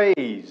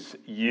praise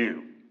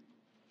you.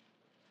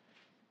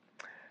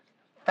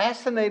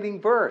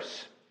 Fascinating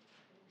verse.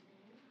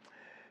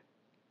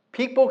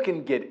 People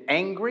can get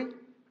angry.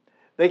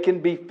 They can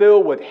be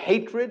filled with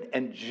hatred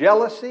and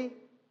jealousy.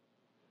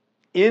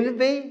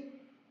 envy,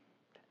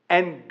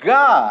 and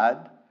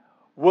God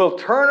will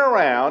turn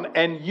around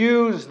and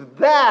use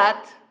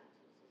that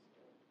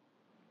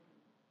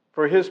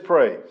for His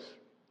praise,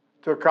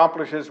 to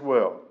accomplish His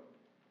will.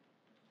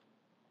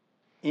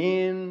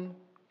 Incredible.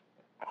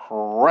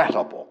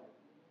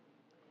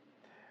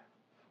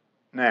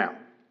 Now,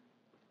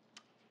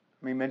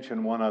 let me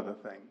mention one other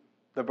thing.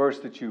 The verse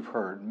that you've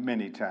heard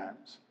many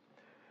times.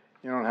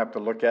 You don't have to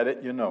look at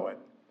it, you know it.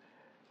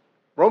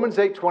 Romans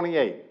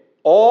 8:28.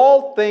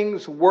 All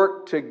things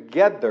work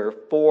together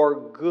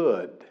for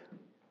good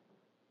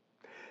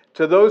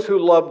to those who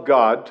love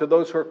God, to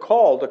those who are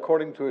called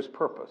according to His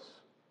purpose.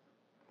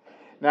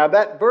 Now,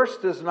 that verse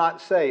does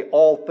not say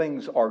all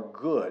things are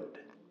good.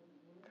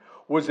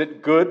 Was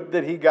it good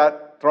that he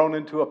got thrown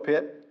into a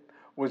pit?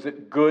 Was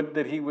it good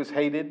that he was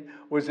hated?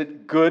 Was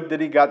it good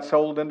that he got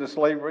sold into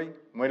slavery?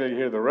 Wait till you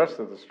hear the rest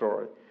of the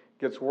story. It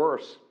gets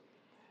worse.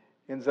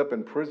 Ends up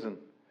in prison.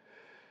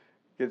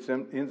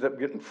 Ends up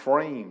getting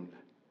framed.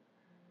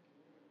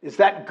 Is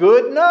that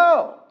good?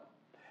 No.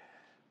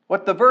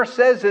 What the verse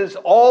says is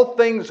all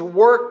things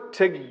work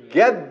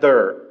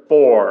together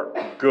for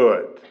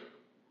good.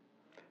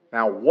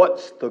 Now,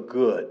 what's the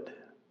good?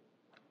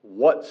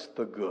 What's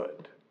the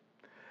good?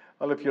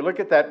 Well, if you look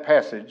at that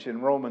passage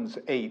in Romans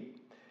 8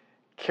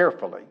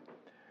 carefully,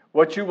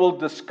 what you will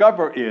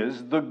discover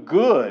is the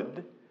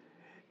good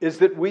is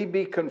that we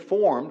be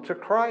conformed to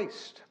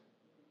Christ.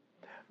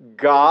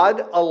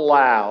 God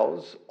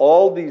allows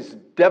all these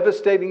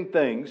devastating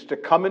things to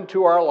come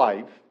into our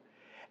life,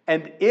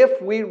 and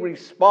if we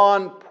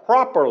respond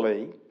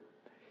properly,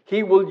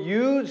 He will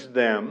use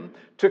them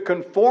to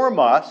conform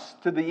us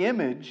to the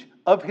image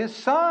of His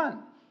Son.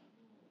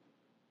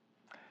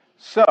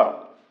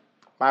 So,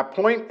 my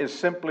point is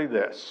simply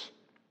this.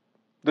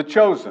 The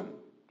chosen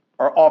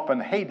are often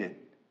hated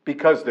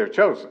because they're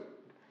chosen.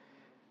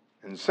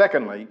 And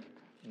secondly,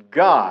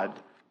 God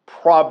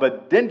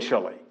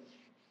providentially,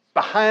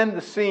 behind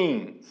the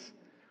scenes,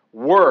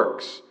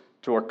 works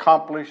to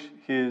accomplish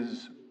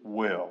His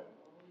will.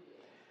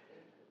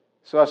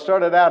 So I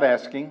started out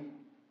asking,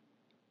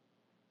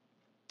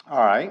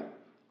 all right,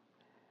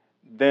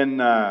 then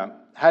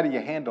how do you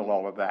handle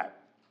all of that?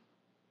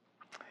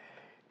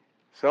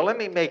 So let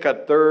me make a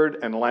third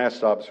and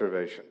last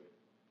observation.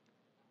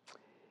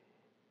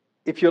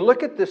 If you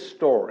look at this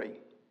story,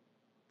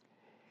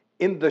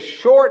 in the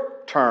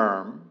short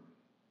term,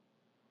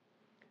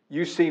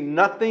 you see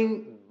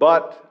nothing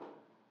but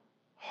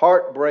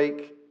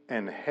heartbreak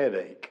and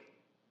headache.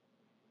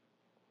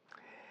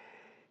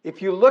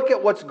 If you look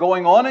at what's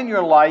going on in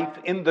your life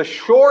in the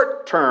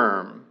short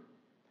term,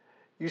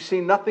 you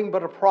see nothing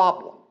but a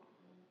problem.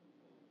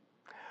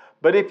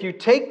 But if you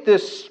take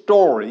this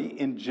story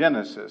in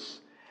Genesis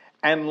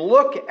and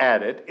look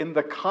at it in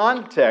the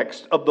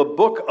context of the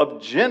book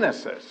of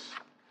Genesis,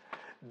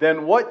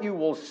 then what you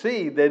will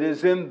see that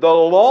is in the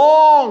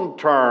long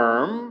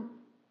term,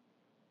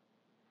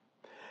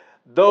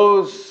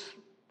 those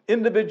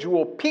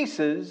individual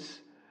pieces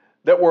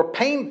that were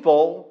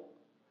painful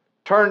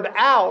turned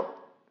out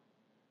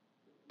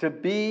to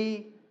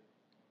be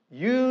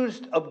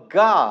used of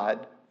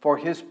God for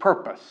His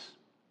purpose.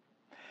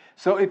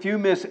 So if you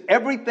miss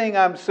everything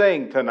I'm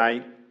saying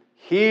tonight,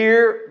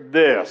 hear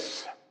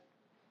this.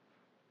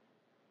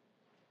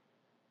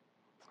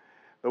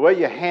 The way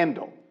you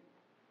handle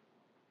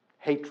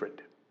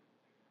hatred,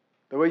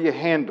 the way you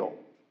handle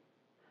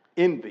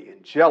envy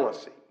and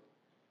jealousy,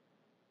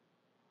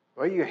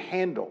 the way you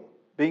handle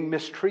being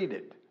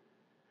mistreated,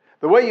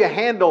 the way you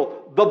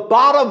handle the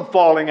bottom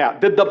falling out.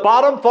 Did the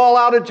bottom fall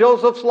out of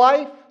Joseph's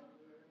life?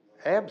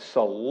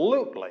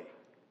 Absolutely.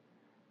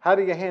 How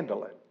do you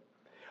handle it?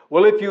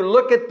 Well, if you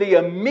look at the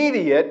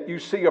immediate, you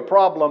see a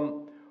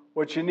problem.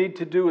 What you need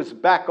to do is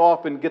back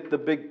off and get the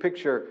big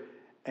picture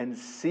and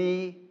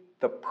see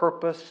the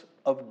purpose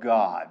of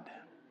God.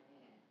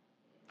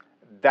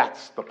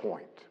 That's the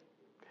point.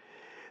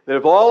 That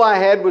if all I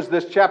had was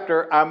this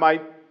chapter, I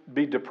might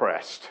be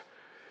depressed.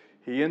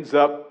 He ends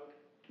up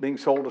being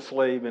sold a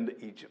slave into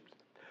Egypt.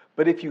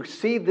 But if you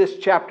see this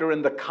chapter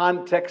in the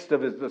context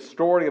of the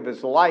story of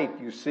his life,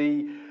 you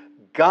see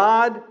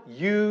God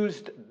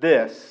used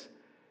this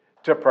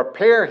to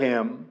prepare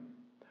him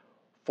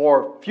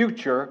for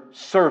future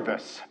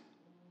service.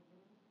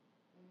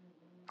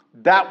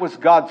 That was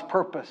God's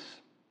purpose.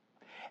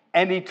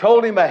 And He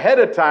told him ahead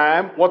of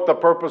time what the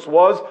purpose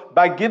was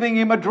by giving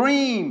him a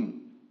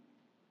dream.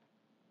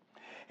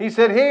 He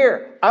said,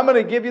 here, I'm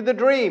going to give you the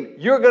dream.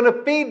 You're going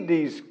to feed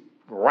these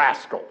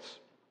rascals.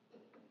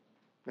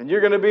 And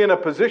you're going to be in a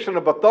position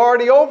of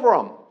authority over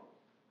them.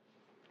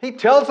 He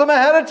tells them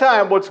ahead of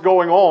time what's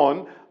going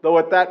on, though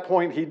at that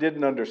point he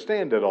didn't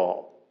understand it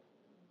all.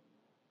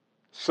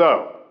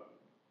 So,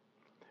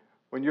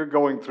 when you're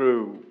going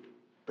through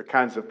the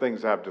kinds of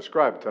things I've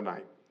described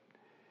tonight,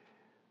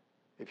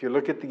 if you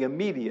look at the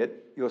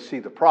immediate, you'll see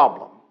the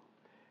problem.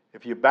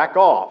 If you back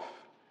off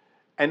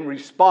and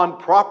respond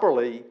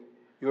properly,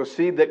 you'll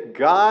see that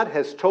God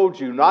has told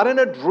you, not in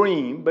a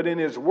dream, but in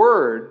His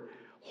Word,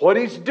 what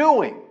He's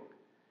doing.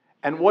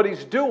 And what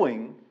He's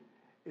doing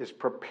is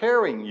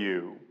preparing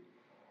you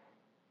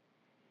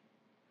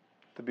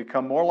to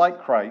become more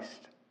like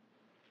Christ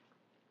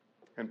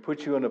and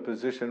put you in a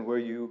position where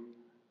you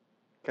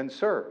can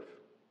serve.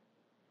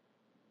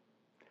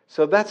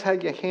 So that's how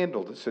you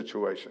handle the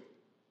situation.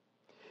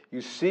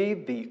 You see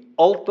the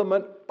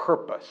ultimate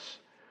purpose,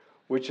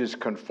 which is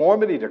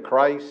conformity to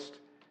Christ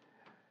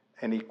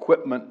and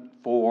equipment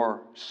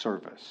for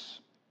service.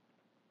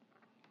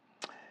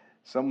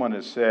 Someone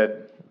has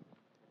said,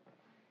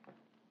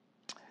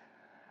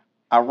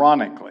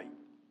 ironically,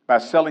 by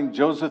selling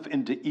Joseph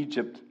into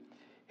Egypt,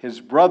 his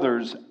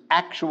brothers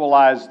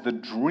actualized the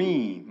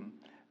dream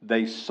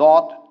they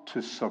sought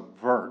to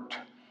subvert.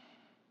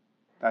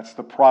 That's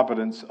the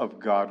providence of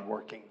God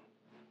working.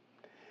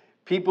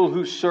 People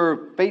who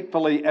serve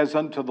faithfully as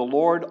unto the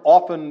Lord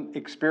often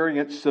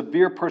experience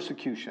severe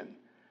persecution,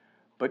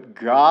 but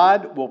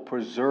God will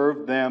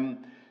preserve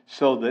them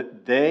so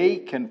that they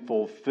can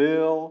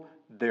fulfill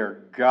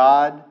their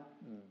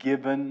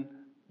God-given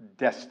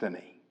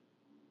destiny.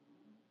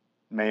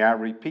 May I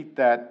repeat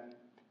that?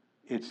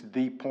 It's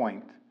the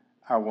point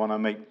I want to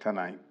make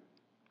tonight.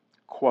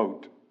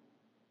 Quote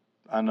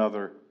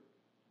another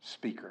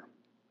speaker.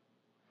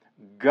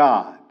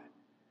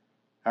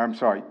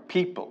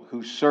 People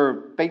who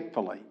serve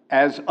faithfully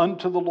as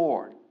unto the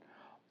Lord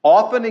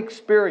often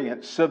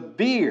experience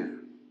severe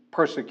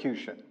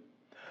persecution,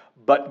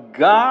 but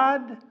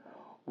God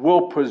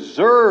will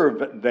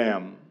preserve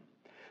them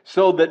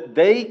so that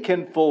they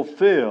can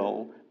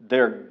fulfill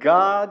their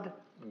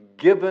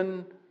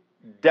God-given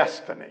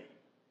destiny.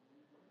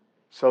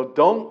 So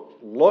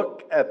don't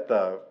look at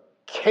the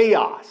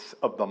chaos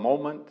of the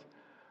moment.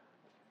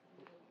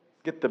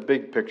 Get the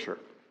big picture,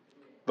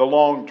 the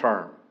long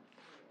term.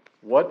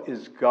 What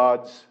is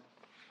God's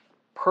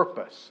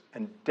purpose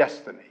and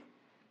destiny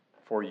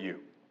for you?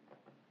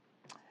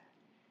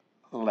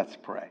 Let's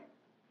pray.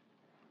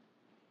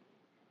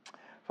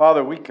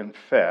 Father, we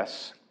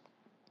confess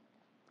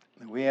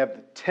that we have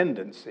the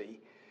tendency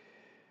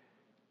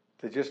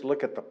to just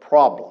look at the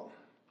problem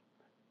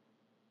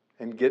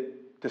and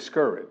get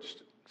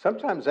discouraged,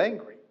 sometimes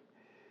angry.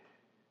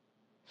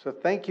 So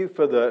thank you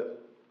for the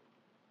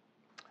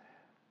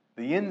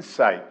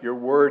insight your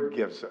word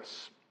gives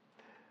us,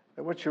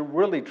 that what you're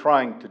really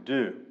trying to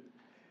do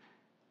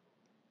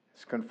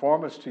is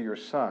conform us to your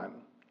Son.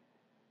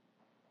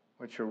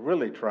 What you're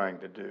really trying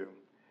to do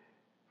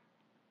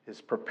is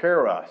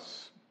prepare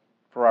us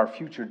for our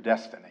future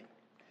destiny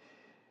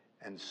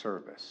and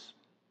service.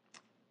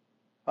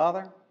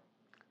 Father,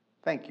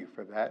 thank you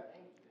for that.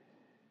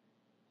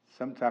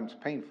 Sometimes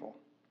painful,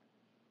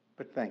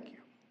 but thank you.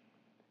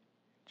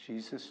 In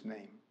Jesus'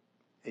 name,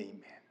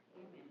 amen.